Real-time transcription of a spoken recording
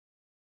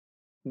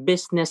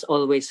business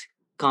always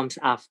comes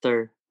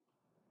after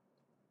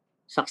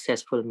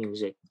successful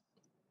music.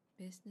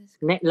 Business.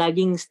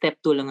 Laging step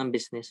 2 lang ang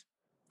business.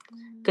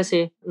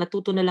 Kasi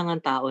natuto na lang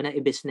ang tao na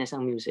i-business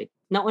ang music.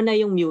 Nauna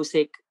yung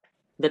music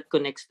that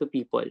connects to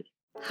people.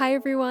 Hi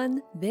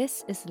everyone,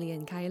 this is Lee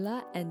and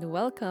Kyla, and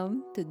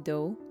welcome to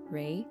Do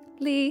Ray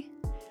Lee.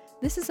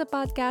 This is a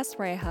podcast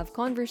where I have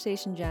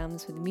conversation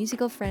jams with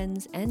musical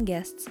friends and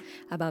guests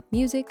about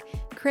music,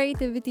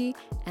 creativity,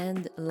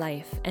 and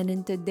life. And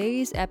in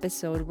today's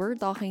episode, we're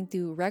talking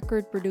to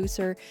record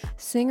producer,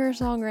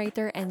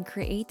 singer-songwriter, and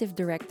creative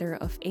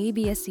director of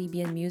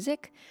ABS-CBN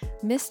Music,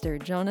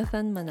 Mr.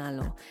 Jonathan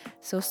Manalo.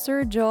 So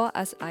Sir Jo,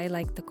 as I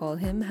like to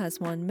call him, has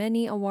won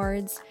many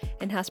awards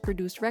and has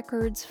produced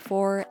records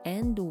for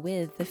and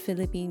with the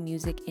Philippine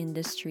music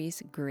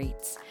industry's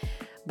greats.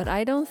 But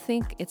I don't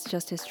think it's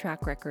just his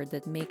track record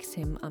that makes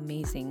him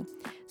amazing.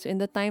 So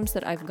in the times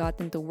that I've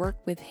gotten to work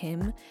with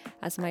him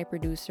as my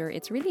producer,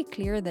 it's really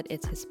clear that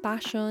it's his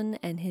passion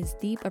and his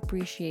deep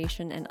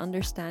appreciation and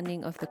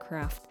understanding of the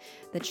craft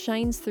that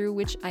shines through,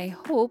 which I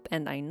hope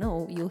and I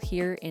know you'll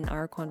hear in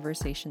our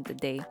conversation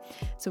today.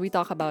 So we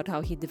talk about how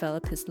he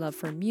developed his love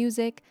for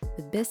music,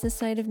 the business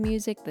side of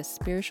music, the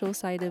spiritual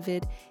side of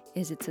it,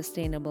 is it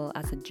sustainable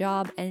as a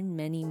job, and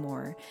many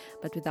more.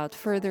 But without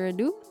further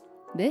ado,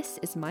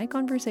 this is my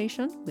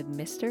conversation with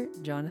Mr.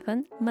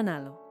 Jonathan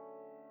Manalo.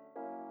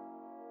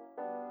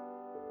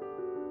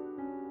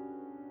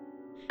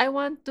 I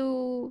want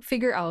to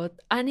figure out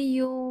ano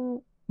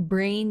yung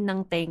brain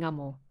ng tenga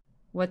mo.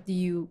 What do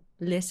you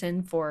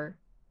listen for?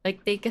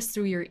 Like, take us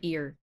through your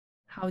ear.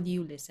 How do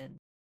you listen?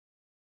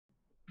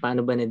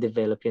 Paano ba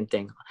na-develop yung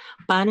tenga ko?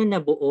 Paano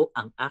nabuo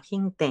ang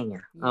aking tenga?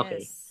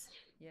 Okay.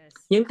 Yes.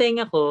 Yung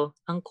tenga ko,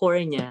 ang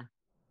core niya,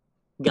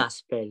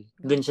 gospel.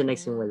 Doon siya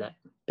nagsimula.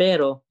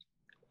 Pero,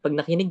 pag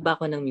nakinig ba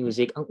ako ng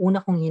music, ang una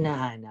kong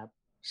hinahanap,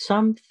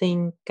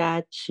 something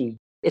catchy.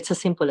 It's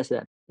as simple as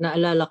that.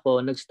 Naalala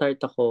ko,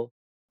 nag-start ako,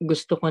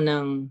 gusto ko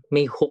ng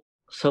may hook.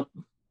 So,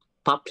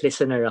 pop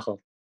listener ako.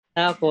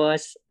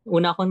 Tapos,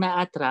 una akong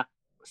na-attract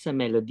sa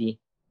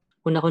melody.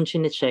 Una kong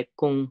chinecheck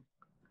kung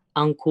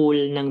ang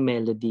cool ng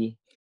melody.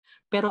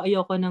 Pero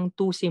ayoko ng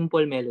too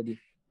simple melody.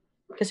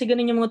 Kasi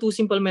ganun yung mga too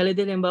simple melody.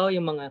 Halimbawa,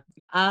 yung mga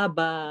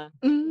ABBA.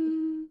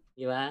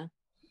 Di ba?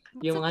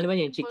 Yung mga,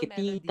 yung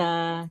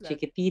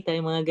Chiquitita,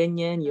 yung mga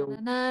ganyan. Yung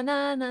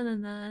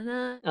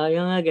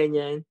yung mga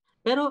ganyan.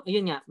 Pero,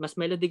 yun nga, mas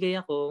melody gay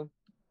ako.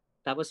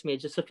 Tapos,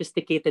 medyo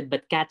sophisticated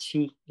but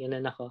catchy. Yun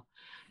ako.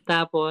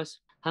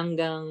 Tapos,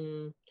 hanggang,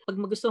 pag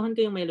magustuhan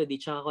ko yung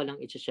melody, tsaka ko lang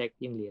i-check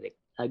yung lyric.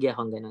 Lagi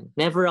akong ganun.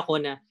 Never ako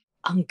na,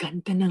 ang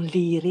ganda ng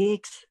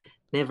lyrics.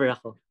 Never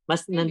ako.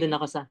 Mas nandun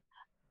ako sa,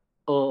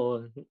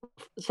 oo.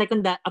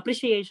 Second,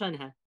 appreciation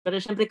ha. Pero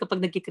syempre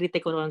kapag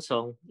nagkikritik ko ng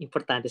song,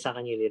 importante sa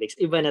akin yung lyrics.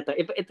 Iba na to.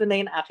 Ito na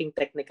yung aking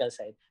technical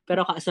side.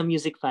 Pero ako as a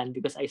music fan,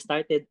 because I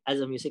started as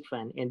a music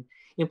fan, and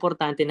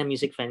importante na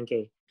music fan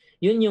kay.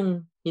 Yun yung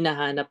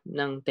hinahanap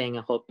ng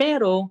tenga ko.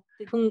 Pero,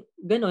 kung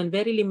ganun,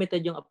 very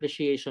limited yung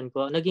appreciation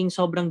ko. Naging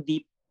sobrang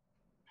deep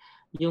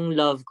yung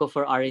love ko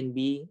for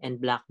R&B and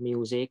black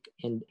music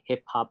and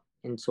hip-hop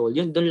and soul.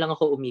 Yun, doon lang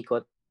ako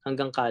umikot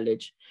hanggang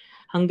college.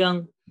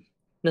 Hanggang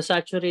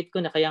na-saturate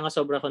ko na, kaya nga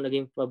sobra ko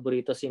naging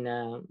paborito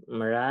sina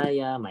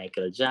Mariah,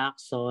 Michael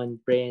Jackson,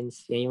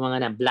 Prince, yan yung mga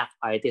na black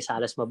artist,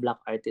 halos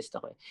black artist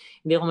ako.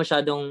 Hindi ako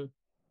masyadong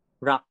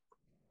rock,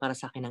 para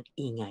sa akin ang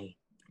ingay.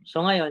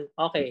 So ngayon,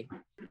 okay,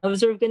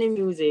 observe ko na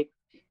yung music,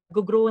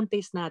 go-grow ang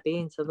taste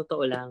natin, sa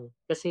totoo lang.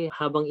 Kasi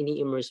habang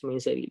ini-immerse mo yung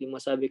sarili mo,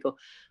 sabi ko,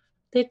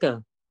 teka,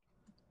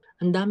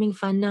 ang daming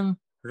fan ng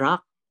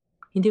rock,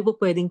 hindi po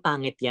pwedeng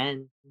pangit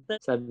yan.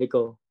 Sabi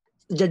ko,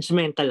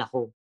 judgmental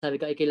ako. Sabi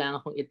ko, ay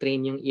kailangan kong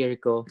i-train yung ear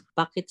ko.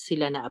 Bakit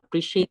sila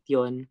na-appreciate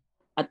yon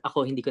at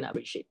ako hindi ko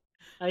na-appreciate?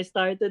 I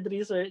started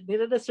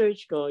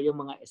research ko yung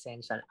mga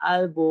essential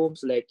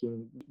albums, like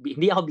yung,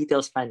 hindi ako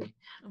Beatles fan eh.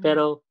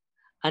 Pero,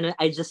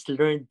 I just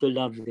learned to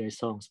love their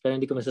songs. Pero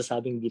hindi ko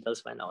masasabing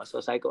Beatles fan ako. So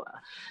sabi ko,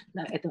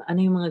 ano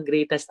yung mga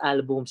greatest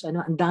albums?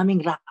 Ang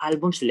daming rock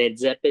albums, Led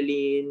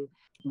Zeppelin,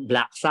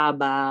 Black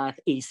Sabbath,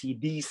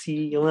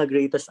 AC/DC, yung mga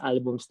greatest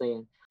albums na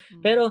yan.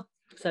 Pero,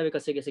 sabi ko,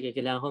 sige,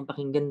 kailangan kong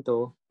pakinggan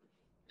to.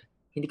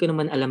 Hindi ko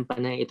naman alam pa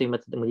na ito yung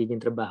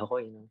magiging trabaho ko.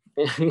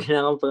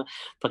 Kailangan ko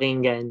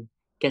pakinggan.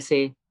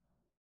 Kasi,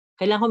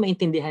 kailangan ko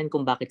maintindihan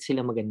kung bakit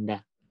sila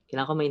maganda.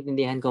 Kailangan ko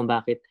maintindihan kung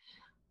bakit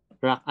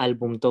rock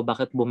album to,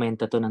 bakit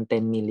bumenta to ng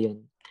 10 million.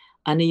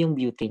 Ano yung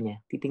beauty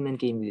niya? Titingnan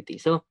ko yung beauty.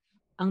 So,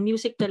 ang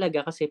music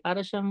talaga kasi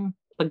para siyang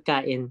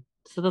pagkain.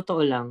 Sa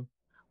totoo lang,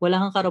 wala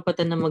kang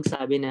karapatan na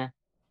magsabi na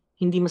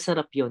hindi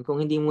masarap yon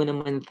kung hindi mo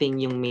naman thing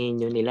yung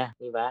menu nila,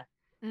 di ba?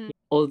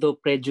 Although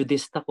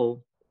prejudiced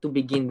ako to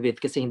begin with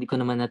kasi hindi ko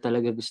naman na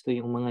talaga gusto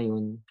yung mga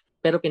yun,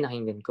 pero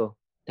pinakinggan ko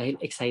dahil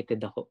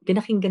excited ako.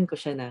 Pinakinggan ko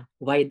siya na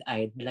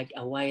wide-eyed, like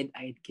a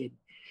wide-eyed kid.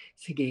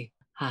 Sige,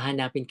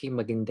 hahanapin ko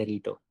yung maganda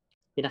rito.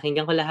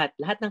 Pinakinggan ko lahat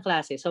ng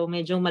klase. So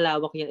medyo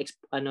malawak yung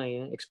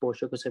yung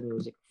exposure ko sa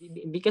music.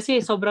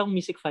 Kasi sobrang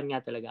music fan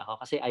nga talaga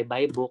ako kasi I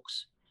buy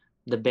books,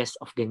 the best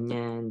of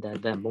ganyan,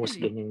 the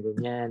most ganyan,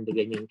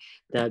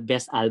 the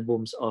best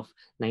albums of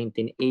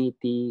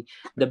 1980,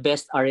 the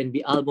best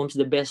R&B albums,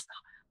 the best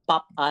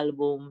pop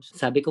albums.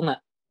 Sabi ko nga,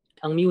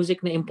 ang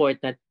music na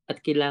important at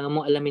kailangan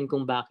mo alamin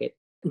kung bakit.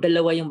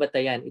 Dalawa yung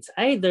batayan. It's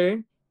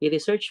either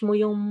i-research mo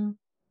yung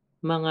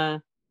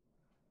mga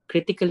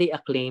critically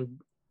acclaimed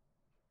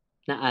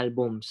na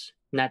albums,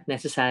 not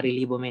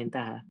necessarily bumenta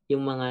ha.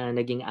 Yung mga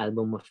naging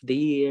album of the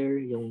year,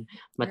 yung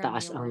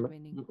mataas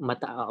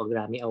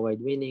Grammy award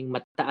winning,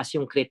 mataas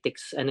yung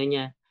critics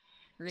niya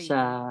sa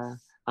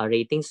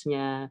ratings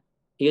niya.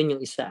 Yun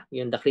yung isa,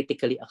 yung the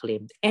critically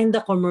acclaimed and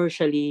the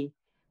commercially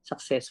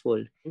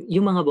successful.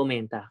 Yung mga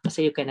bumenta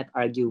kasi you cannot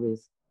argue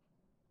with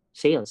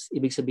sales.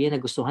 Ibig sabihin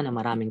nagustuhan ng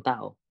maraming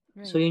tao.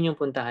 Right. So yun yung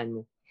puntahan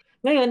mo.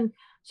 Ngayon,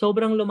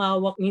 sobrang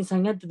lumawak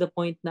minsan nga to the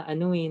point na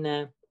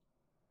na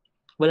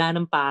wala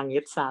nang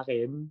pangit sa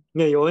akin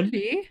ngayon.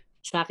 Really?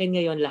 Sa akin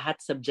ngayon,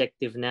 lahat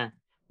subjective na.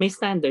 May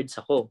standards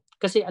ako.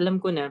 Kasi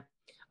alam ko na,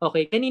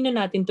 okay, kanino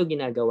natin to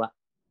ginagawa?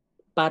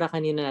 Para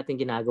kanino natin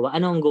ginagawa?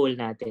 Ano ang goal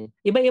natin?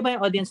 Iba-iba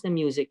yung audience ng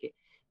music eh.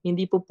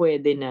 Hindi po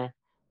pwede na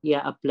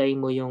i-apply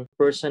mo yung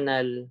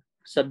personal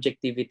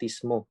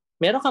subjectivities mo.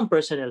 Meron kang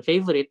personal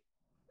favorite,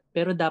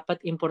 pero dapat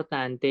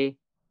importante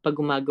pag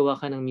gumagawa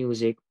ka ng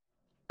music,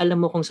 alam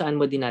mo kung saan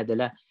mo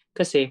dinadala.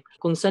 Kasi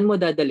kung saan mo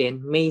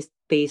dadalhin, may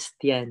taste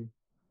yan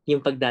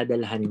yung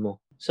pagdadalahan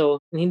mo. So,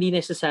 hindi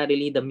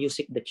necessarily the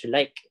music that you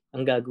like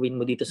ang gagawin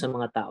mo dito sa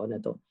mga tao na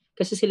to.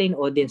 Kasi sila yung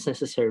audience na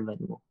saservan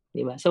mo.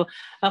 Di ba? So,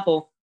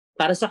 ako,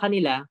 para sa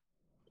kanila,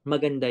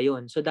 maganda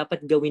yon. So,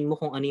 dapat gawin mo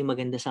kung ano yung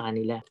maganda sa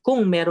kanila.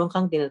 Kung meron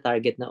kang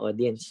tina-target na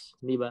audience.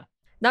 Di ba?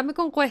 Dami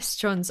kong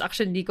questions.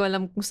 Actually, di ko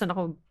alam kung saan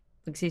ako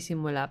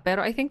magsisimula.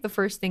 Pero I think the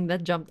first thing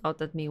that jumped out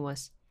at me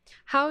was,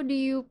 how do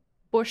you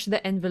push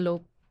the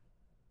envelope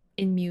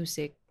in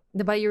music?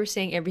 Diba you're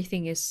saying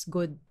everything is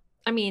good?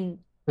 I mean,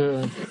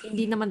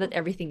 hindi naman that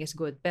everything is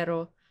good,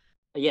 pero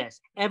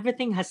yes,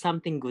 everything has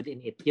something good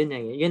in it. Yun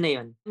na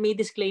yun. May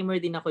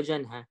disclaimer din ako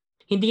dyan ha.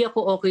 Hindi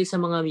ako okay sa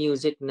mga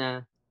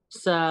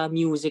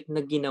music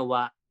na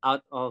ginawa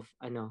out of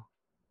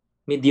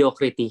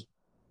mediocrity.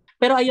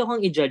 Pero ayokong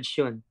i-judge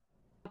yun.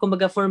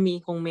 Kumbaga for me,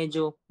 kung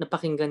medyo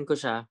napakinggan ko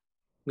siya,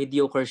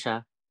 mediocre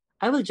siya,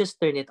 I will just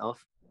turn it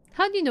off.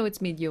 How do you know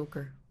it's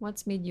mediocre?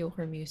 What's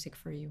mediocre music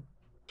for you?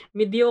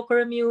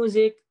 Mediocre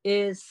music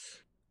is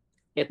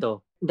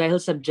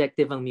dahil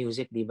subjective ang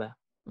music, di ba?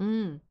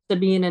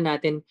 Sabihin na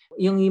natin,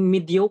 yung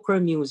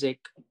mediocre music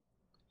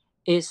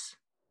is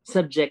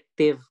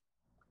subjective.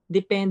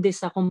 Depende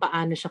sa kung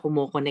paano siya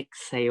kumokonect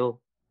sa'yo.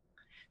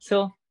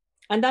 So,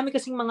 ang dami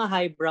kasing mga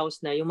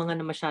highbrows na, yung mga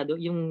na masyado,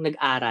 yung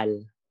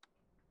nag-aral.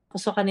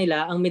 So,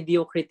 kanila, ang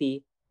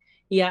mediocrity,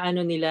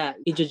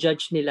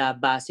 i-judge nila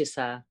base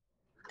sa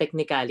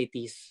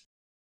technicalities.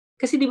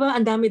 Kasi di ba,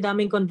 ang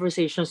dami-daming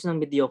conversations ng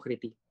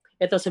mediocrity.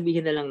 Ito,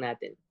 sabihin na lang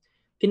natin.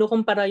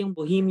 Kinukumpara yung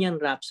Bohemian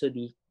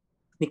Rhapsody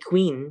ni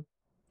Queen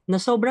na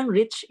sobrang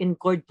rich in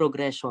chord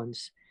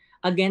progressions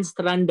against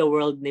Run the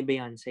World ni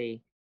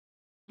Beyonce.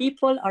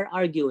 People are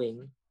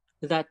arguing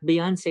that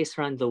Beyonce's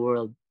Run the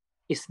World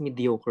is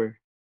mediocre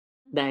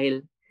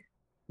dahil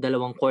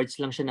dalawang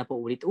chords lang siya na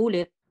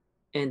paulit-ulit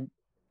and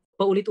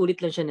paulit-ulit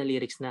lang siya na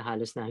lyrics na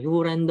halos na you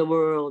run the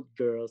world,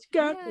 girls,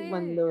 got to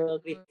run the world.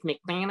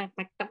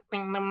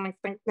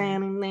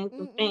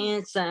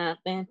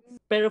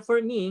 Pero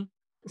for me,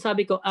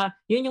 sabi ko,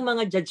 yun yung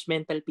mga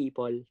judgmental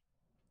people.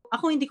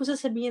 Ako hindi ko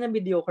sasabihin na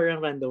mediocre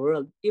ang Run the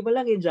World. Iba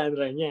lang yung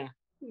genre niya.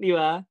 Di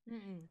ba?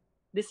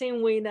 The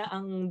same way na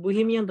ang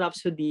Bohemian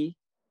Rhapsody,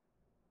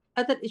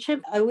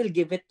 I will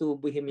give it to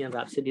Bohemian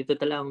Rhapsody. Ito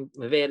talagang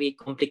very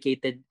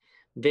complicated,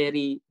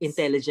 very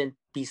intelligent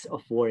piece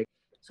of work.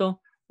 So,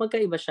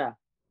 magkaiba siya.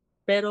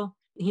 Pero,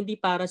 hindi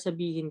para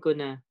sabihin ko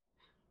na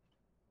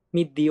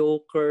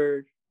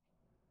mediocre.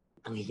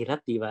 Ang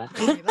hirap, di ba?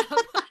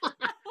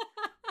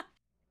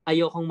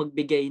 Ayokong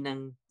magbigay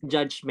ng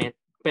judgment,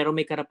 pero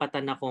may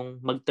karapatan akong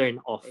mag-turn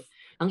off.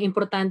 Ang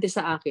importante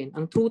sa akin,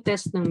 ang true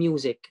test ng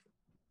music,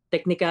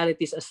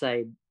 technicalities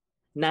aside,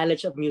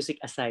 knowledge of music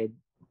aside,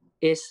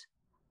 is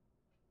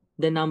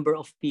the number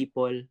of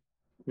people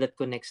that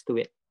connects to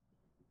it.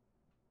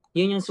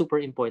 Yun yung super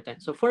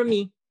important. So for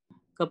me,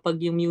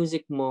 kapag yung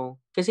music mo,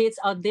 kasi it's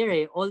out there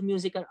all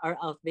music are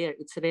out there.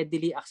 It's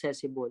readily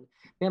accessible.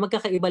 May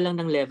magkakaiba lang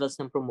ng levels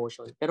ng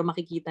promotion. Pero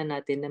makikita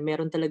natin na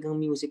meron talagang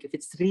music, if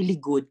it's really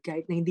good,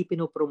 kahit na hindi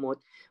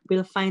pinopromote,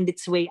 will find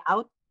its way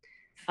out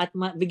at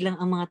biglang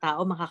ang mga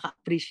tao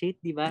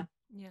makaka-appreciate, di ba?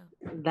 Yeah.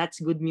 That's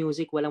good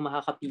music. Walang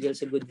makakapigil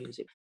sa good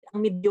music.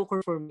 Ang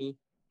mediocre for me,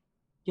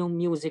 yung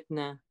music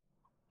na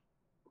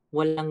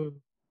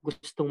walang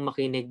gustong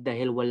makinig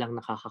dahil walang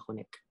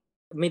nakaka-connect.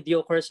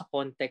 Mediocre sa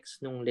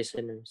context ng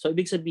listener. So,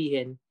 ibig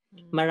sabihin,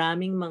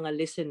 maraming mga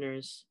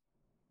listeners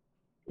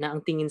na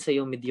ang tingin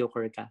sa'yo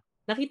mediocre ka.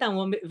 Nakita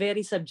mo,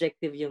 very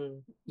subjective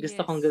yung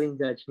gusto kong gawing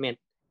judgment.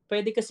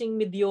 Pwede kasing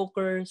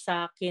mediocre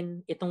sa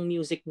akin itong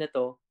music na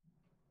to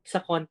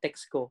sa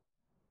context ko.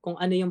 Kung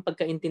ano yung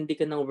pagkaintindi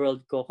ko ng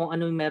world ko, kung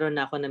ano meron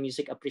na ako na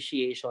music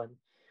appreciation,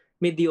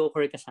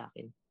 mediocre ka sa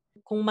akin.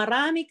 kung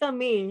marami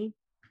kami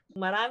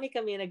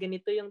na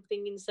ganito yung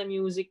tingin sa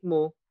music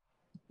mo,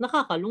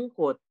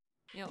 nakakalungkot.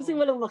 Kasi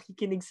walang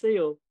makikinig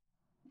sa'yo.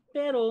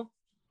 Pero,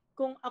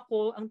 kung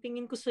ako, ang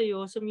tingin ko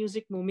sa'yo, sa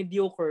music mo,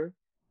 mediocre,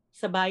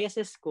 sa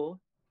biases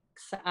ko,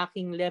 sa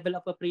aking level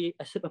of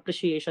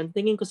appreciation,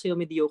 tingin ko sa'yo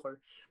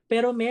mediocre.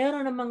 Pero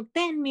meron namang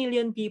 10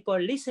 million people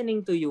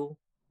listening to you,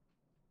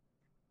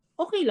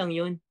 okay lang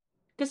yun.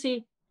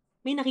 Kasi,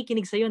 may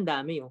nakikinig sa'yo, ang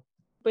dami oh.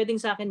 Pwedeng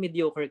sa akin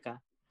mediocre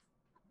ka,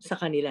 sa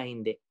kanila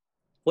hindi.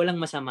 Walang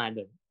masama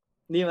doon.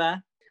 Di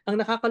ba? Ang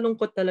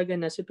nakakalungkot talaga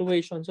na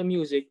situation sa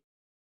music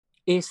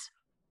is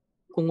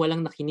kung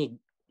walang nakinig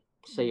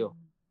sa'yo.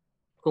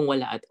 Kung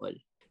wala at all.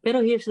 Pero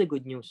here's the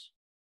good news.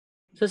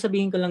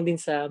 Sasabihin ko lang din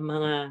sa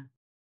mga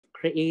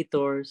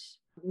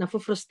creators,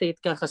 nafu-frustrate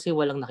ka kasi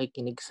walang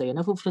nakikinig sa'yo.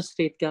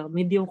 Nafu-frustrate ka,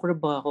 mediocre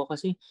ba ako?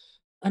 Kasi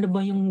ano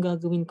ba yung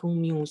gagawin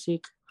kong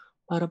music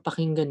para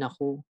pakinggan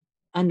ako?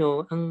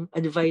 Ang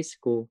advice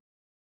ko,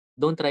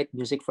 don't write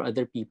music for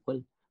other people.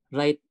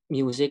 Write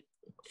music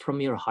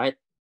from your heart.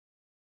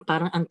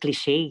 Parang ang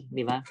cliche,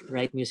 di ba?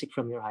 Write music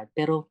from your heart.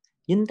 Pero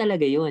yun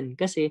talaga yun.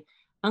 Kasi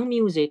ang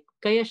music,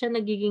 kaya siya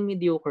nagiging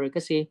mediocre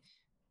kasi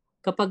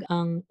kapag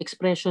ang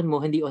expression mo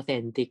hindi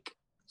authentic.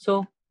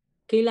 So,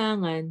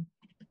 kailangan,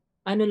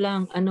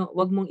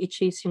 wag mong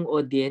i-chase yung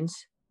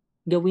audience.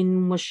 Gawin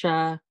mo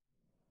siya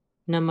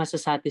na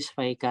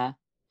masasatisfy ka.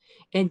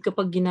 And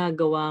kapag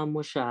ginagawa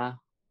mo siya,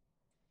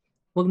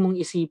 wag mong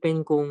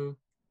isipin kung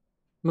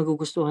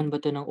magugustuhan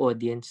ba to ng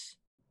audience.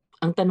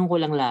 Ang tanong ko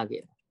lang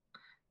lagi,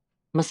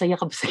 masaya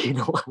ka ba sa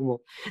ginawa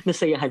mo?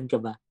 Nasayahan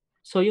ka ba?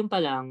 So, yun pa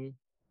lang,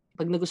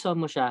 pag nagustuhan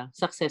mo siya,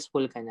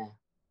 successful ka na.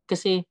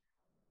 Kasi,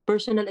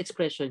 personal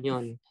expression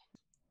yun.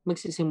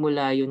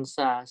 Magsisimula yun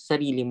sa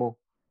sarili mo.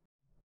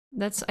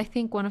 That's, I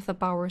think, one of the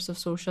powers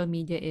of social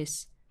media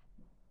is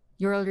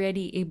you're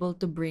already able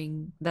to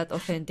bring that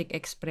authentic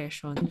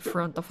expression in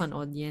front of an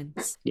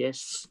audience.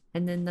 Yes.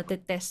 And then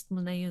natetest mo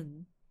na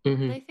yun.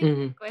 Mm-hmm. And I think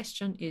the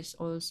question is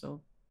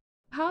also,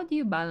 how do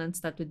you balance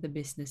that with the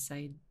business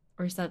side?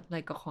 Or is that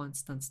like a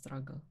constant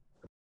struggle?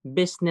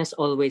 Business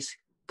always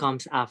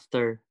comes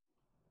after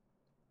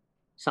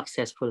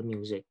successful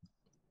music.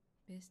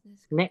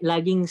 Business?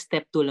 Laging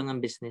step 2 lang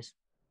ang business.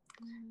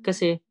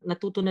 Kasi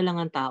natuto na lang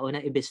ang tao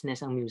na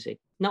i-business ang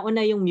music.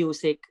 Nauna yung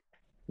music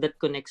that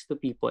connects to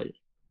people.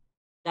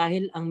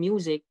 Dahil ang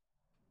music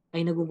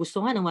ay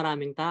nagugustuhan ng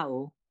maraming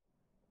tao,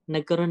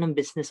 nagkaroon ng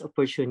business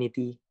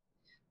opportunity.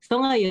 So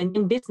ngayon,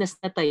 yung business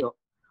na tayo,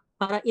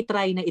 para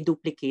i-try na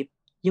i-duplicate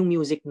yung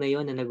music na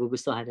yon na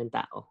nagugustuhan ng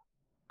tao.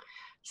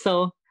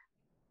 So,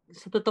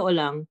 sa totoo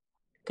lang,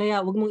 kaya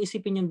wag mong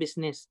isipin yung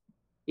business.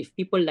 If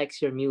people likes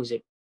your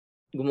music,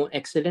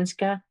 excellence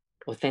ka,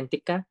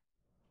 authentic ka,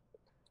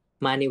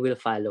 money will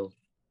follow.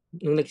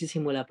 Nung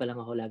nagsisimula pa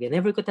lang ako lagi,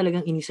 never ko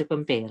talagang inisip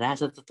ang pera,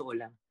 sa totoo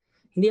lang.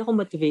 Hindi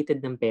ako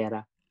motivated ng pera.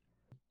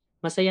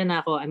 Masaya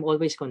na ako, I'm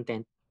always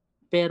content.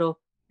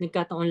 Pero,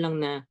 nagkataon lang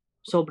na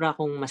sobra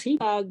akong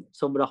masipag,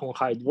 sobra akong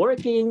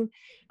hardworking.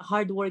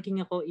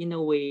 Hardworking ako in a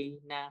way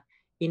na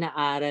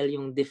inaaral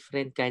yung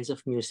different kinds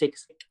of music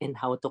and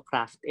how to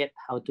craft it,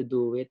 how to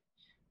do it.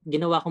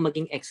 Ginawa ko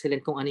maging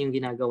excellent kung ano yung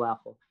ginagawa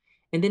ko.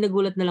 And then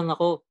nagulat na lang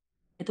ako,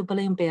 ito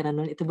pala yung pera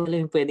nun, ito pala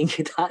yung pwedeng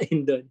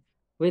kitain doon.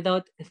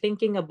 Without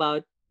thinking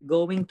about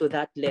going to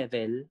that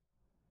level,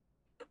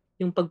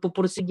 yung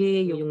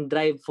pagpupursige, yung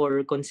drive for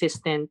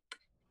consistent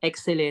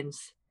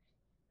excellence,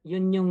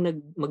 yun yung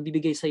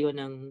magbibigay sa'yo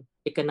ng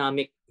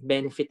economic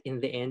benefit in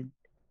the end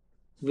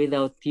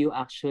without you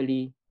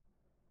actually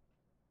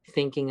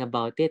thinking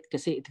about it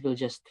kasi it will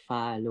just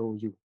follow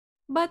you.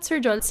 But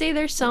Sir Joel, say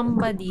there's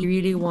somebody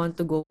really want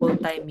to go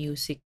full-time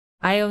music.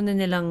 Ayaw na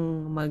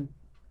nilang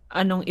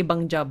anong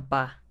ibang job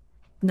pa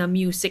na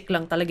music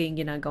lang talaga yung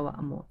ginagawa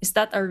mo. Is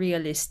that a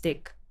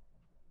realistic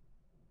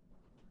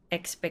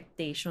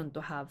expectation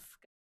to have?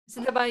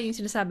 Kasi diba yung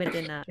sinasabi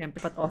natin na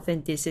syempre pat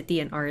authenticity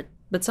and art,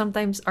 but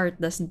sometimes art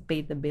doesn't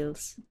pay the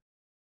bills.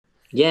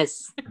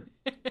 Yes.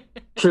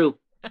 True.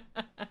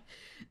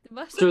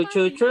 Diba? So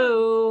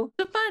True.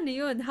 So paano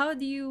yun? How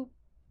do you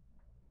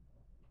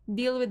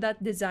deal with that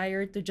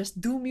desire to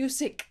just do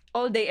music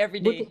all day,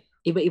 every day?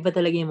 Iba-iba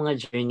talaga yung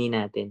mga journey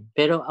natin.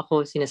 Pero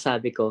ako,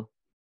 sinasabi ko,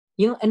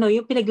 yung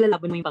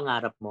pinaglalaban mo yung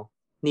pangarap mo.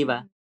 Di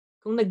ba?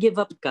 Kung nag-give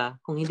up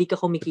ka, kung hindi ka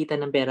kumikita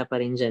ng pera pa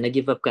rin dyan,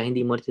 nag-give up ka,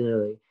 hindi mo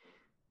tinuloy,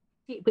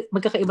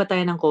 magkakaiba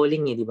tayo ng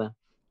calling di ba?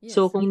 Yes.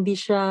 So, kung hindi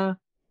siya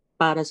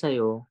para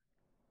sa'yo,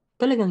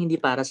 talagang hindi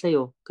para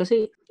sa'yo.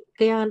 Kasi,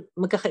 kaya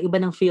magkakaiba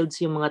ng fields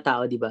yung mga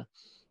tao, di ba?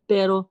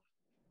 Pero,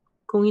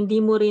 kung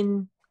hindi mo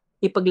rin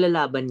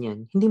ipaglalaban yan,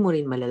 hindi mo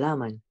rin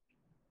malalaman.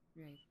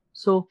 Right.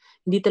 So,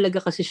 hindi talaga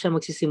kasi siya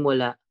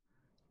magsisimula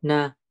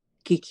na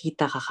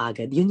kikita ka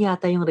kagad. Yun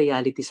yata yung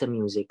reality sa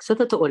music. Sa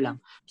totoo lang.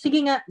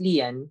 Sige nga,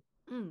 Lian,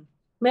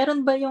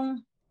 meron ba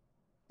yung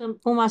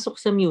pumasok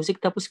sa music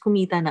tapos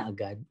kumita na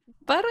agad?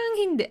 Parang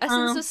hindi. As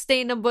in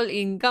sustainable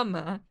income,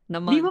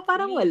 naman. Di ba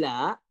parang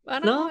wala?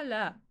 Parang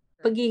wala.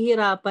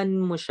 Paghihirapan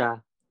mo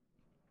siya.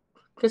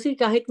 Kasi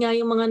kahit nga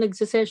yung mga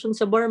nagsisession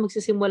sa bar,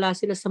 magsisimula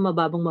sila sa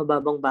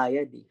mababang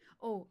bayad.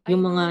 Oh,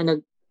 Yung mga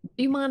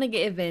yung mga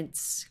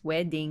nag-events,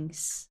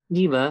 weddings.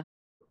 di ba?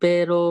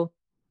 Pero,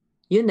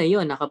 yun na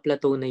yun,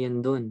 naka-plateau na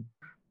yun dun.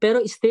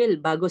 Pero still,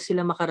 bago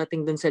sila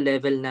makarating dun sa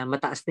level na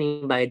mataas na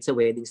yung bayad sa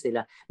weddings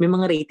nila, may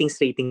mga ratings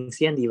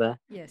yan, di ba?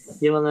 Yes.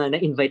 Yung mga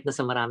na-invite na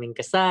sa maraming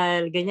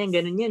kasal, ganyan, Yes.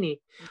 ganun yan eh.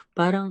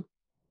 Parang,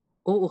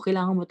 oo,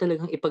 kailangan mo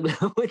talagang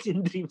ipaglawad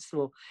yung dreams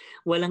mo.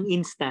 Walang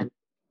instant.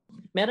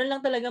 Meron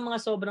lang talaga mga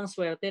sobrang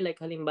swerte, like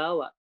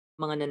halimbawa,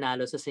 mga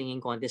nanalo sa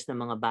singing contest ng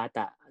mga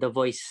bata, The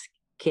Voice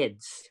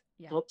Kids.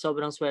 Yeah.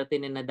 Sobrang swerte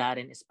na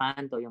Darren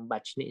Espanto, yung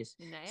batch ni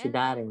si Yun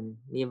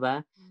Darren, di ba?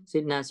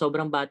 Na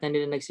sobrang bata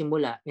nila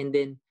nagsimula and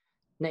then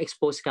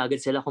na-expose kaagad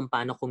sila kung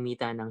paano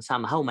kumita ng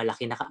somehow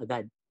malaki na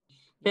kaagad.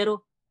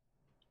 Pero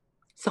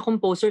sa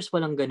composers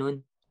walang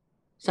ganun.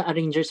 Sa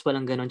arrangers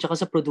walang ganun. Tsaka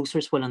sa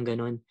producers walang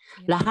ganun.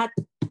 Yeah. Lahat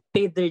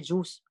paid their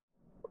dues.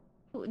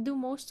 Do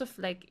most of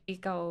like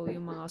ikaw,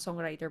 yung mga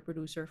songwriter,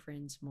 producer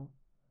friends mo,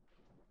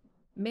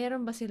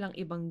 meron ba silang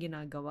ibang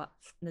ginagawa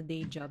na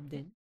day job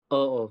din?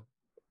 Oo.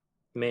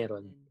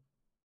 Meron.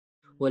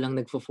 Walang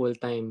nagfo-full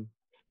time.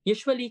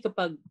 Usually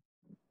kapag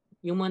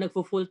yung mga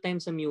nagfo-full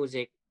time sa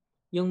music,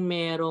 yung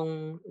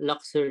merong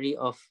luxury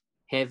of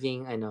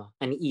having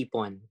an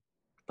ipon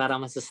para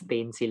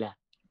masustain sila.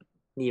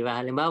 Di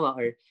ba? Halimbawa,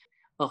 or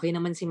okay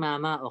naman si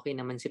mama, okay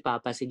naman si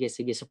papa, sige,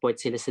 support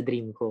sila sa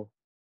dream ko.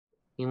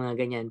 Yung mga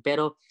ganyan.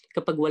 Pero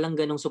kapag walang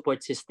ganong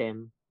support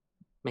system,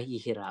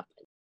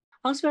 mahihirapan.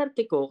 Ang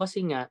swerte ko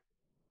kasi nga,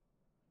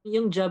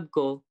 yung job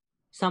ko,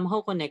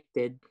 somehow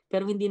connected,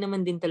 pero hindi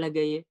naman din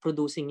talaga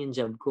producing yung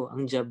job ko.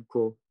 Ang job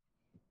ko,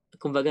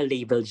 kumbaga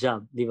label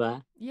job, di ba?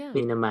 Yeah.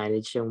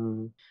 Mina-manage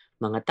yung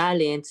mga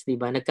talents, di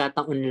ba?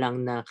 Nagkataon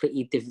lang na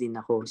creative din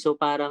ako. So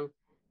parang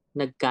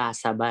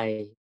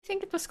nagkasabay. I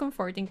think it was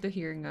comforting to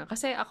hear nga.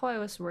 Kasi ako, I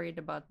was worried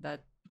about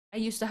that.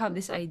 I used to have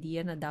this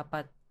idea na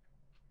dapat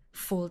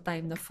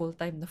full-time, na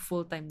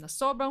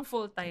sobrang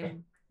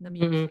full-time na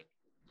music.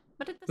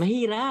 But it doesn't.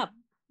 Mahirap.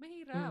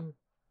 Mahirap.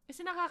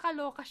 Kasi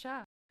nakakaloka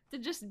siya. To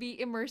just be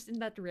immersed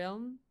in that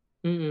realm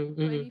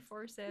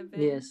 24/7.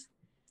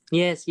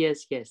 Yes.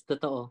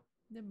 Totoo.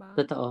 Diba?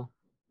 Totoo.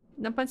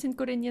 Napansin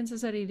ko rin yan sa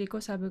sarili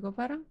ko. Sabi ko,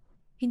 parang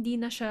hindi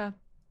na siya,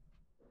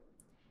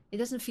 it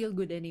doesn't feel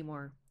good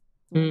anymore.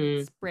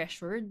 When it's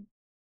pressured.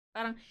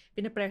 Parang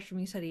pinapressure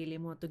mo yung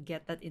sarili mo to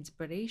get that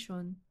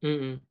inspiration.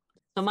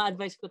 So,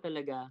 ma-advise ko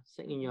talaga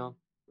sa inyo,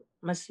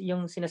 mas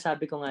yung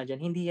sinasabi ko nga dyan,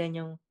 hindi yan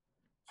yung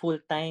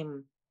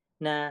full-time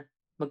na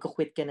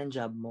magkukwit ka ng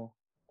job mo.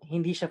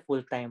 Hindi siya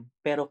full-time,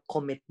 pero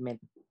commitment.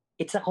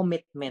 It's a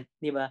commitment,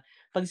 di ba?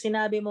 Pag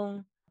sinabi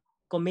mong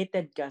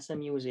committed ka sa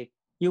music,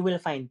 you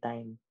will find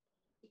time.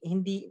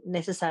 Hindi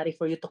necessary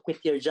for you to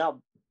quit your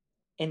job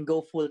and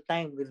go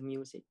full-time with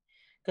music.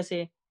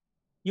 Kasi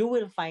you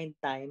will find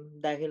time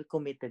dahil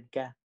committed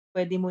ka.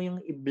 Pwede mo yung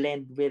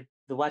i-blend with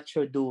what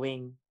you're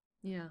doing.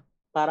 Yeah.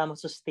 Para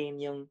ma-sustain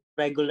yung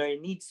regular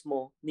needs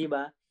mo, di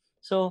ba?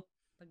 So,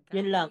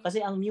 yun lang. Kasi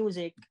ang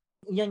music,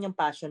 yan yung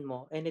passion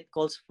mo and it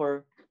calls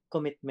for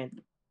commitment.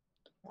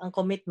 Ang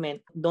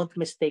commitment, don't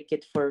mistake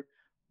it for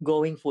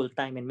going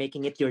full-time and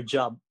making it your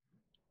job.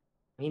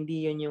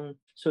 Hindi yun yung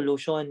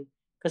solution.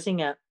 Kasi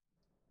nga,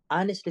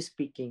 honestly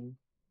speaking,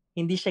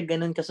 hindi siya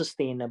ganun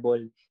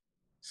ka-sustainable.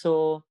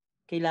 So,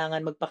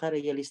 kailangan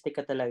magpaka-realistic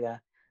ka talaga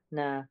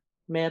na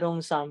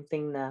merong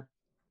something na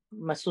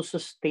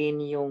masusustain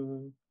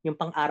yung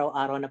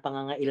pang-araw-araw na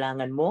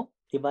pangangailangan mo,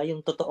 'di ba?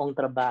 Yung totoong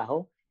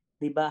trabaho,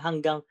 'di ba?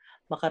 Hanggang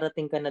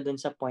makarating ka na dun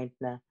sa point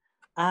na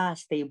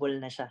stable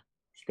na siya.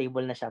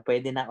 Stable na siya,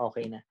 pwede na,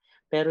 okay na.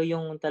 Pero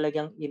yung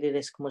talagang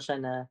i-risk mo siya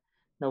na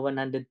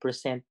 100%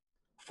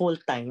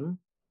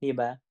 full-time, 'di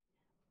ba?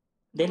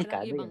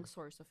 Delikado walang ibang yun.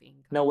 Source of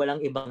income. Na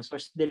walang ibang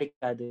source,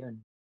 delikado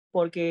yun.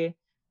 Porque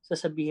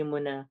sasabihin mo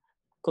na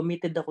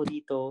committed ako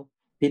dito,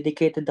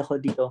 dedicated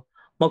ako dito,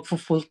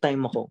 magfo-full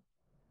time ako.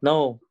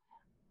 No,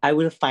 I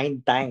will find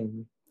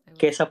time.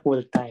 Kesa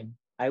full time.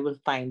 I will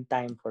find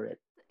time for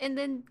it. And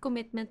then,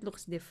 commitment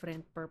looks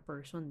different per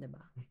person,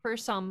 diba? For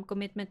some,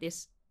 commitment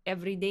is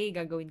everyday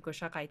gagawin ko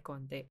siya kahit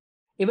konti.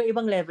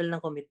 Iba-ibang level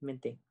ng commitment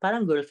eh.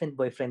 Parang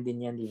girlfriend-boyfriend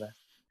din yan, di ba?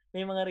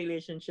 May mga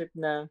relationship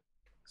na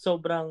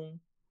sobrang,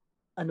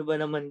 ano ba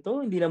naman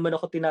to? Hindi naman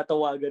ako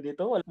tinatawagan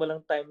nito.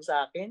 Walang time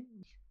sa akin.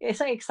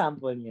 Isang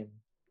example niyan.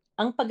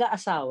 Ang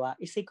pag-aasawa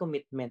is a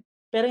commitment.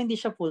 Pero hindi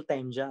siya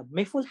full-time job.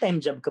 May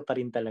full-time job ka pa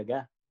rin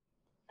talaga.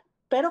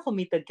 Pero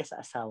committed ka sa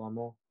asawa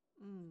mo.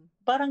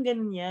 Parang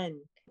ganun yan.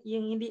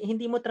 Yung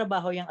hindi mo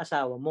trabaho yung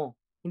asawa mo.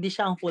 Hindi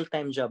siya ang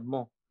full-time job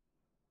mo.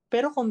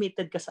 Pero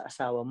committed ka sa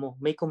asawa mo.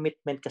 May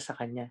commitment ka sa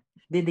kanya.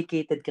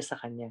 Dedicated ka sa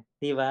kanya.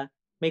 Di ba?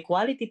 May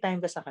quality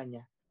time ka sa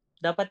kanya.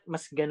 Dapat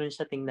mas ganun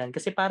siya tingnan.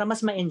 Kasi para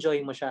mas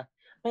ma-enjoy mo siya.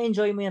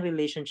 Ma-enjoy mo yung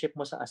relationship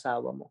mo sa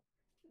asawa mo.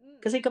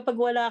 Kasi kapag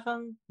wala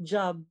kang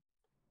job,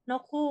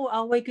 naku,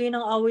 away kayo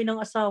ng away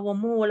ng asawa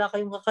mo. Wala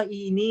kayong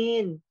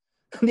kakainin.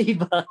 Di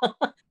ba?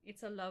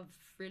 It's a love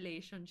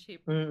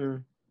relationship.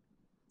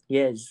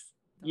 Yes.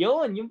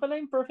 Yun pala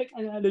yung perfect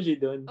analogy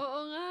doon. Oo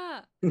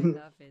nga. I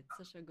love it.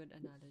 Such a good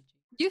analogy.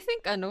 Do you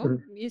think,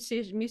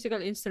 musical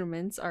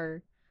instruments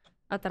are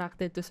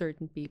attracted to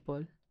certain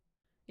people.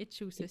 It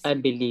chooses I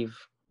you. believe.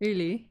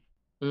 Really?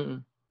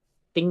 Mm.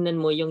 Tingnan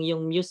mo yung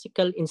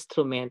musical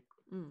instrument,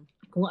 Mm.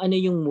 kung ano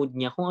yung mood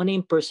niya, kung ano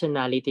yung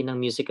personality ng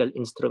musical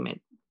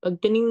instrument.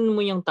 Pag tiningnan mo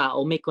yung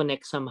tao, may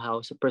connect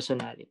somehow sa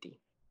personality.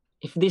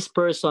 If this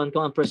person,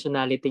 kung ang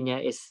personality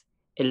niya is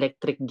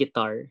electric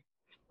guitar,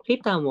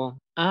 kita mo,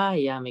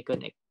 yeah, may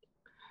connect.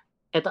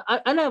 Eto,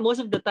 most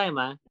of the time,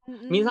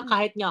 minsan Mm-mm.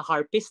 kahit nga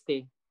harpist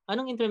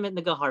Anong instrument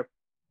nag-harp?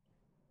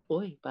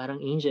 Uy, parang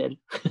angel.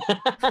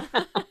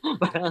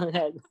 Parang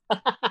angel.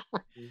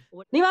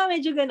 Di ba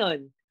medyo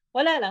ganon?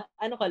 Wala lang,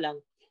 ano ko lang.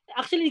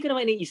 Actually, di ko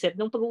naman iniisip.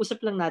 Nung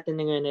pag-uusap lang natin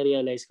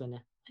na-realize ko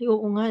na, ay,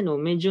 oo nga,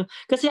 no, medyo,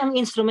 kasi ang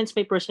instruments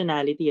may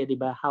personality, di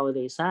ba? How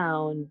they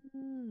sound,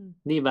 Mm.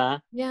 di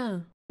ba?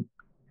 Yeah.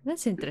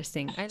 That's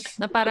interesting.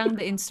 Na parang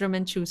the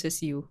instrument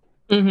chooses you.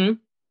 Mm-hmm.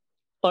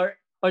 Or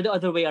the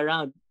other way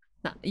around.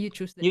 Na, you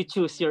choose the You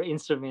instrument. choose your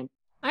instrument.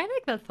 I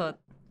like that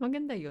thought.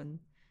 Maganda yun.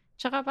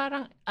 Tsaka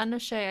parang, ano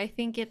siya, I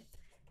think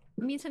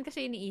minsan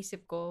kasi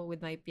iniisip ko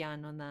with my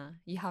piano na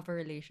you have a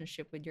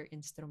relationship with your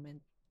instrument.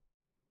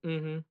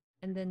 Mm-hmm.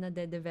 And then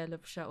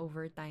nade-develop siya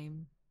over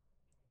time.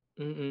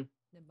 Mm-hmm.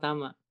 Diba?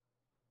 Tama.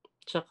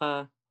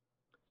 Tsaka,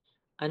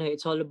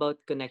 it's all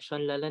about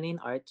connection, lalo na in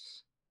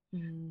arts.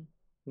 Mm.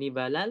 Di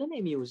ba? Lalo na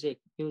in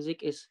music.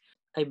 Music is,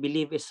 I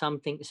believe, is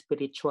something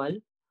spiritual.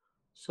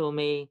 So,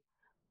 may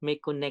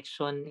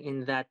connection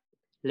in that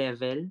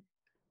level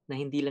na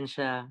hindi lang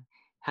siya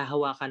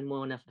hahawakan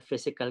mo na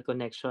physical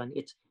connection.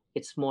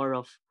 It's more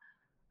of,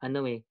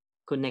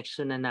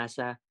 connection na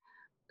nasa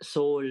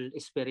soul,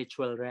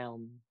 spiritual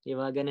realm. Di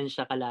ba? Ganun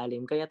siya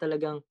kalalim. Kaya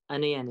talagang,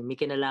 may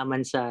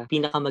kinalaman sa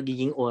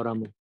pinakamagiging aura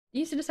mo.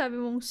 Yung sinasabi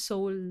mong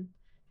soul,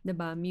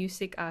 diba?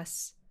 Music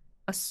as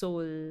a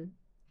soul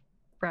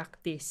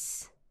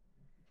practice.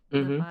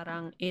 Mm-hmm. Na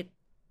parang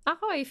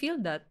I feel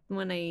that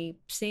when I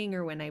sing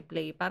or when I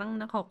play, parang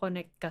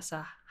nako-connect ka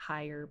sa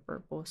higher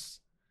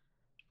purpose.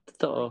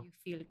 Totoo. Or you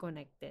feel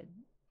connected.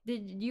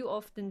 Did you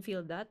often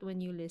feel that when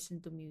you listen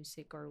to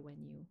music or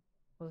when you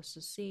also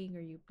sing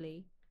or you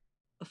play?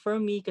 For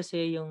me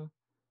kasi yung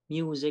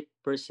music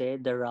per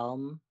se, the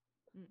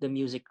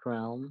music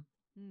realm,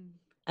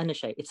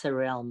 it's a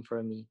realm for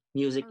me.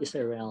 Music is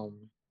a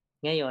realm.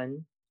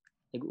 Ngayon,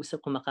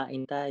 nag-uusap,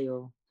 kumakain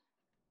tayo,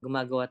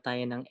 gumagawa tayo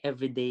ng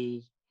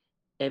everyday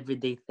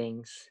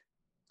things.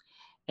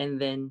 And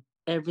then,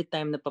 every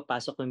time na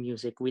papasok yung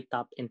music, we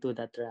tap into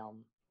that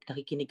realm.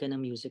 Nakikinig ka ng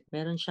music,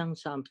 meron siyang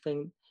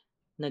something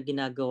na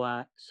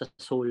ginagawa sa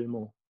soul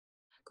mo.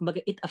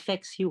 Kumbaga, it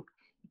affects you.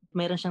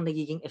 Meron siyang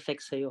nagiging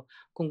effect sa'yo.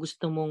 Kung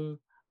gusto mong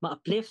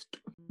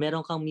ma-uplift,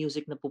 meron kang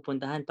music na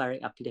pupuntahan para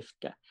i-uplift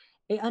ka.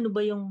 Ano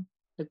ba yung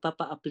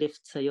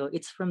nagpapa-uplift sa'yo?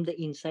 It's from the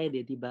inside,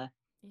 di ba?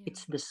 Yeah.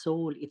 It's the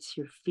soul, it's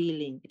your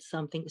feeling, it's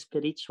something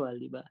spiritual,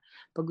 di ba?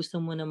 Pag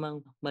gusto mo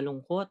namang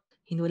malungkot,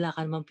 wala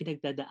ka namang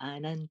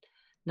pinagdadaanan,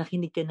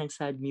 nakinig ka ng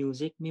sad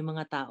music, may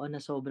mga tao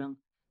na sobrang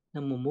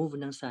namumove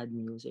ng sad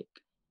music.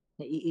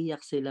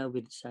 Naiiyak sila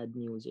with sad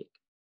music.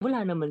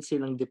 Wala naman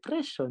silang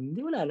depression,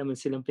 wala naman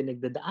silang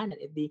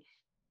pinagdadaanan,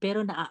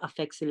 pero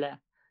na-affect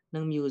sila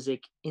ng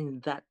music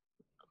in that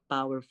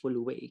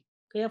powerful way.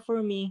 Kaya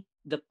for me,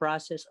 the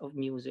process of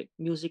music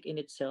in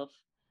itself,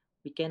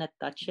 we cannot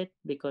touch it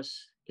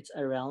because it's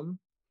a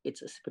realm, it's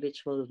a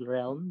spiritual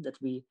realm that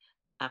we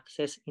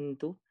access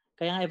into.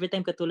 Kaya nga every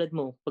time, katulad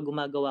mo, pag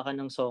gumagawa ka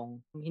ng song,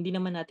 hindi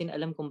naman natin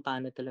alam kung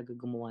paano talaga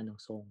gumawa ng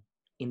song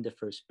in the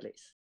first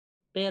place.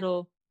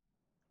 Pero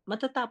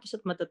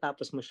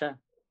matatapos mo siya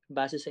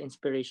base sa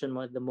inspiration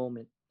mo at the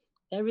moment.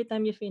 Every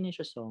time you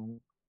finish a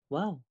song,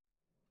 wow.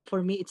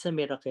 For me, it's a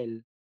miracle.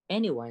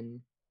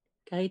 Anyone,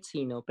 kahit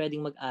sino,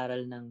 pwedeng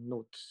mag-aral ng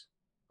notes.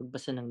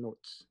 Magbasa ng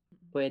notes.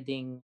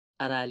 Pwedeng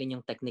aralin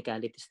yung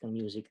technicalities ng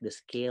music, the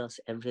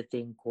scales,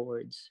 everything,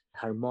 chords,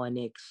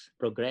 harmonics,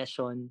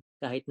 progression.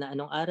 Kahit na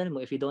anong aral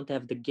mo, if you don't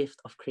have the gift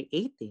of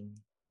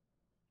creating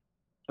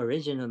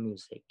original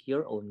music,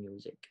 your own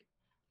music,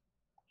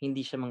 hindi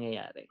siya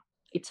mangyayari.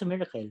 It's a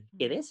miracle.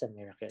 It is a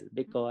miracle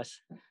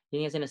because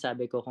yun yung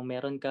sinasabi ko, kung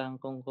meron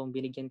kang, kung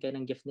binigyan ka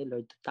ng gift ni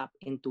Lord to tap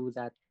into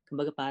that,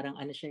 kumbaga parang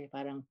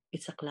parang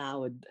it's a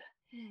cloud.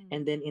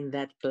 And then in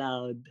that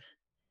cloud,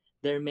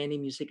 there are many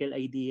musical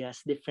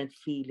ideas, different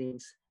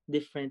feelings,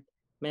 different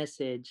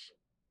message,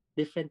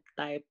 different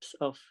types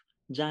of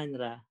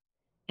genre.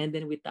 And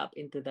then we tap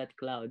into that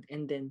cloud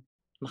and then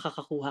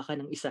makakakuha ka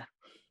ng isa.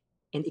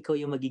 And ikaw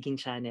yung magiging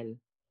channel.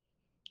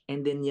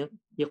 And then you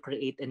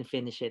create and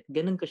finish it.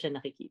 Ganun ko siya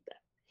nakikita.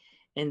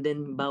 And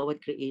then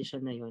bawat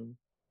creation na yun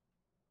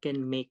can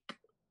make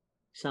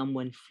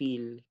someone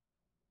feel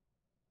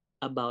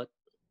about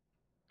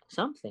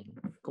something.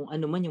 Kung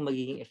ano man yung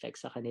magiging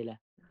effect sa kanila.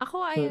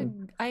 Ako,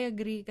 I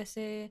agree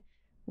kasi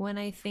when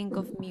I think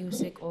of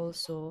music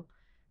also,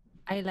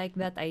 I like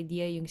that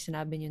idea yung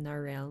sinabi niyo na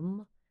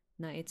realm,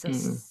 na it's a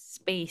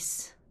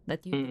space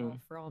that you draw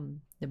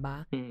from,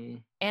 diba?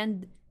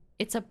 And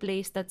it's a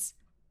place that's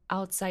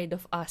outside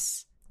of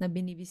us na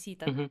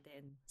binibisita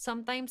natin.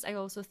 Sometimes I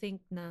also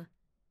think na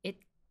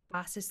it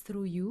passes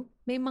through you.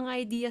 May mga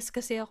ideas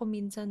kasi ako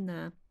minsan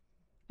na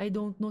I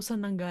don't know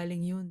saan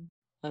nanggaling yun.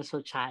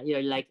 So,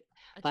 you're like,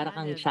 para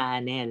kang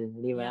channel,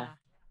 di ba? Yeah,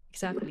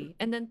 exactly.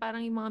 And then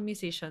parang yung mga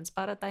musicians,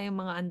 para tayong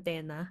mga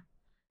antena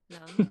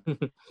lang.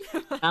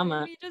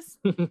 Tama.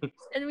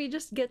 and we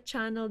just get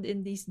channeled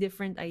in these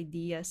different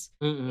ideas.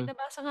 May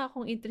nabasa nga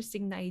akong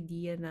interesting na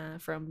idea na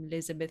from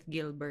Elizabeth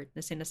Gilbert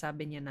na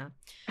sinasabi niya na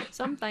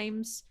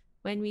sometimes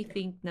when we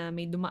think na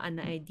may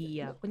dumaan na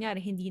idea, kunyari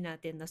hindi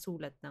natin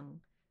nasulat ng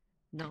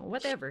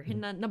whatever,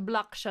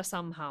 na-block siya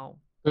somehow.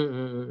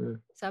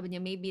 Sabi niya,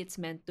 maybe it's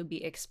meant to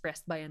be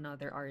expressed by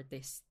another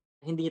artist.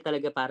 Hindi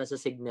talaga para sa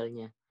signal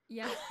niya.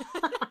 Yeah.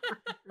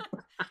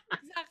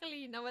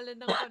 Exactly. Nawalan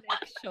ng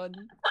connection.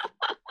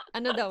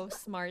 Ano daw?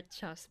 Smart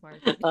siya.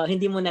 Smart.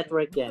 Hindi mo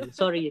network yan.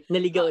 Sorry.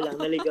 Naligaw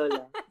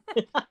lang.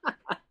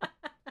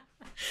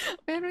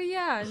 Pero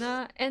yeah.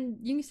 And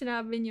yung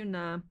sinabi niyo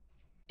na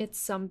it's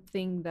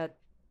something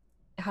that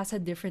has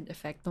a different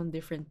effect on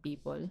different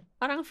people.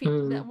 Parang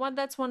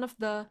that's one of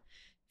the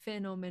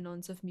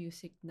phenomenons of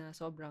music na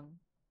sobrang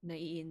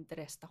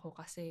nai-interest ako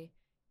kasi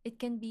it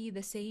can be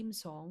the same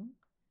song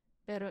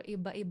pero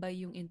iba-iba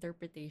yung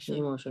interpretation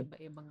ng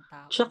iba-ibang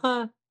tao.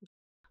 Tsaka,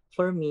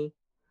 for me,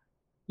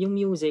 yung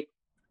music,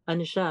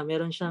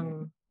 meron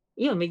siyang,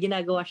 may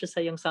ginagawa siya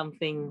sa yung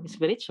something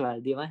spiritual,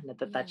 di ba?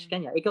 Natatouch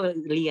ka niya. Ikaw,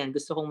 Lian,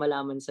 gusto kong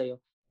malaman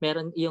sa'yo.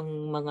 Meron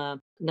yung mga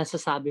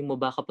nasasabi mo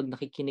ba kapag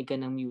nakikinig ka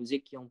ng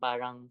music, yung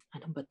parang,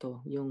 ano ba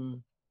to?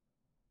 Yung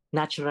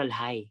natural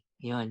high.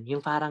 Yun. Yung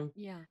parang,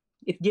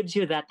 it gives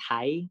you that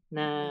high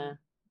na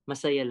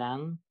masaya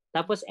lang.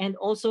 Tapos, and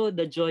also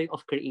the joy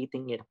of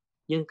creating it.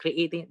 Yung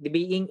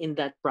being in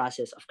that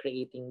process of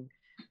creating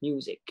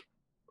music.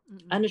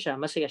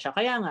 Masaya siya.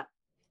 Kaya nga,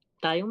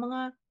 tayong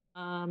mga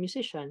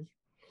musician,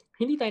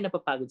 hindi tayo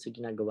napapagod sa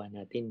ginagawa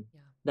natin.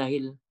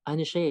 Dahil,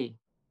 siya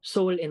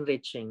soul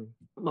enriching.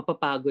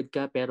 Mapapagod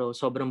ka pero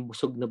sobrang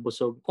busog na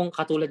busog. Kung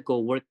katulad ko,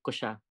 work ko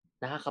siya.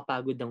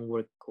 Nakakapagod ang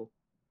work ko.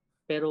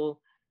 Pero,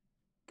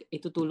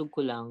 itutulog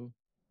ko lang,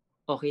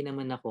 okay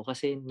naman ako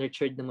kasi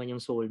nurtured naman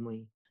yung soul mo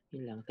eh.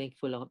 Yun lang.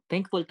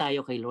 Thankful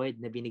tayo kay Lord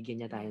na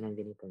binigyan niya tayo ng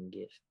ganitong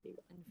gift. Diba?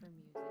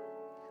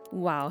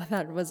 Wow,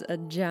 that was a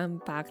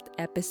jam-packed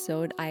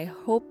episode. I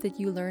hope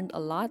that you learned a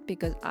lot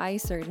because I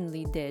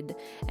certainly did.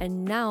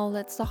 And now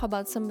let's talk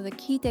about some of the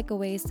key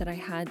takeaways that I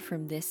had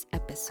from this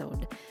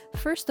episode.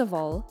 First of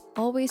all,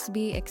 always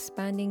be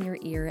expanding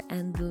your ear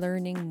and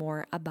learning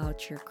more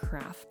about your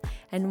craft.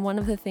 And one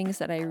of the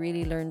things that I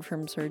really learned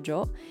from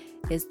Sergio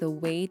is the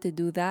way to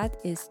do that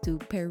is to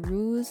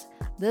peruse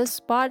the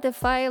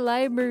Spotify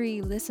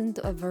library. Listen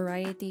to a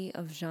variety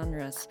of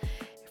genres.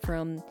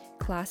 From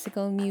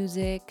classical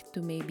music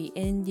to maybe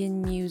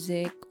Indian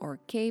music or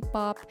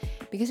K-pop,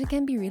 because it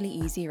can be really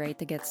easy, right,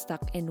 to get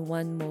stuck in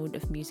one mode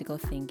of musical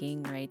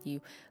thinking, right? You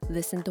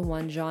listen to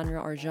one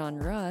genre or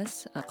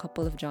genres, a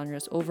couple of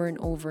genres over and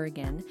over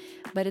again,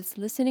 but it's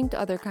listening to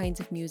other kinds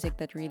of music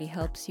that really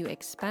helps you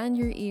expand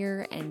your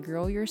ear and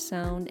grow your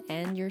sound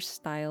and your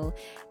style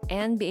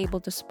and be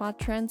able to spot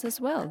trends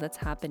as well that's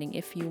happening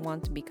if you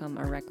want to become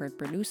a record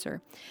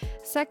producer.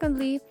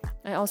 Secondly,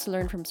 I also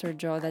learned from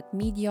Sergio that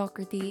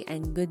mediocrity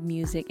and good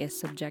music is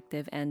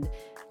subjective, and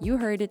you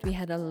heard it. We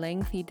had a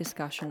lengthy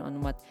discussion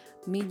on what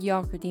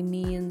mediocrity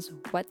means,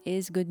 what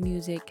is good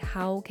music,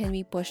 how can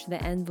we push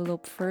the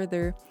envelope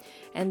further,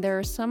 and there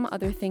are some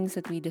other things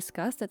that we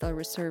discussed that I'll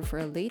reserve for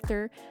a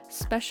later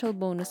special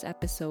bonus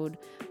episode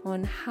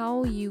on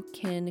how you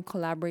can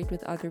collaborate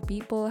with other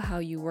people, how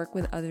you work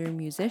with other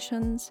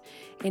musicians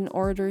in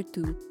order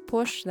to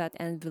push that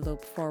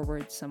envelope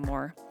forward some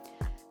more.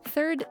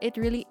 Third, it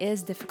really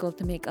is difficult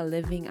to make a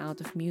living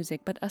out of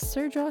music, but as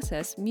Sergio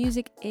says,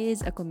 music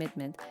is a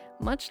commitment,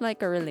 much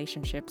like a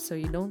relationship, so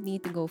you don't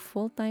need to go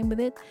full-time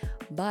with it,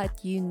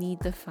 but you need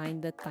to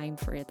find the time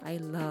for it. I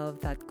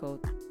love that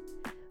quote.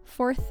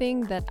 Fourth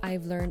thing that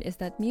I've learned is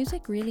that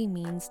music really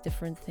means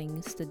different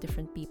things to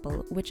different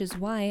people, which is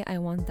why I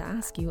want to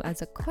ask you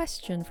as a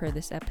question for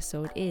this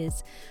episode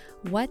is,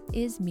 what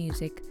is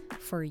music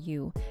for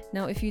you?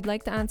 Now, if you'd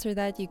like to answer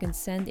that, you can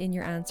send in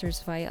your answers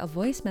via a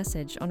voice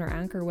message on our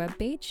Anchor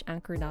webpage,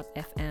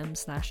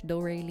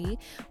 anchor.fm/doraylee,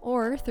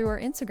 or through our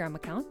Instagram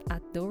account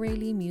at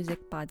Doraylee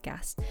Music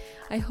Podcast.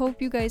 I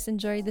hope you guys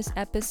enjoyed this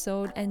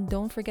episode, and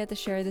don't forget to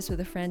share this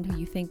with a friend who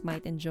you think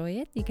might enjoy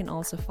it. You can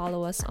also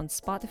follow us on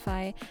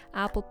Spotify,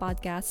 Apple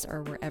Podcasts,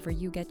 or wherever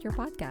you get your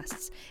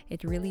podcasts.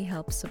 It really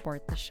helps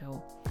support the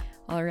show.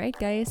 All right,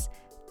 guys,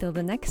 till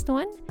the next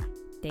one,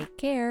 take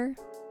care.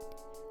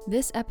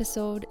 This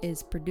episode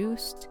is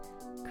produced,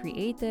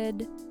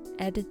 created,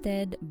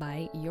 edited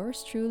by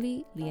yours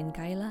truly, Lian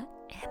Kyla,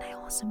 and I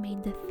also made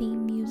the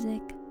theme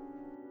music.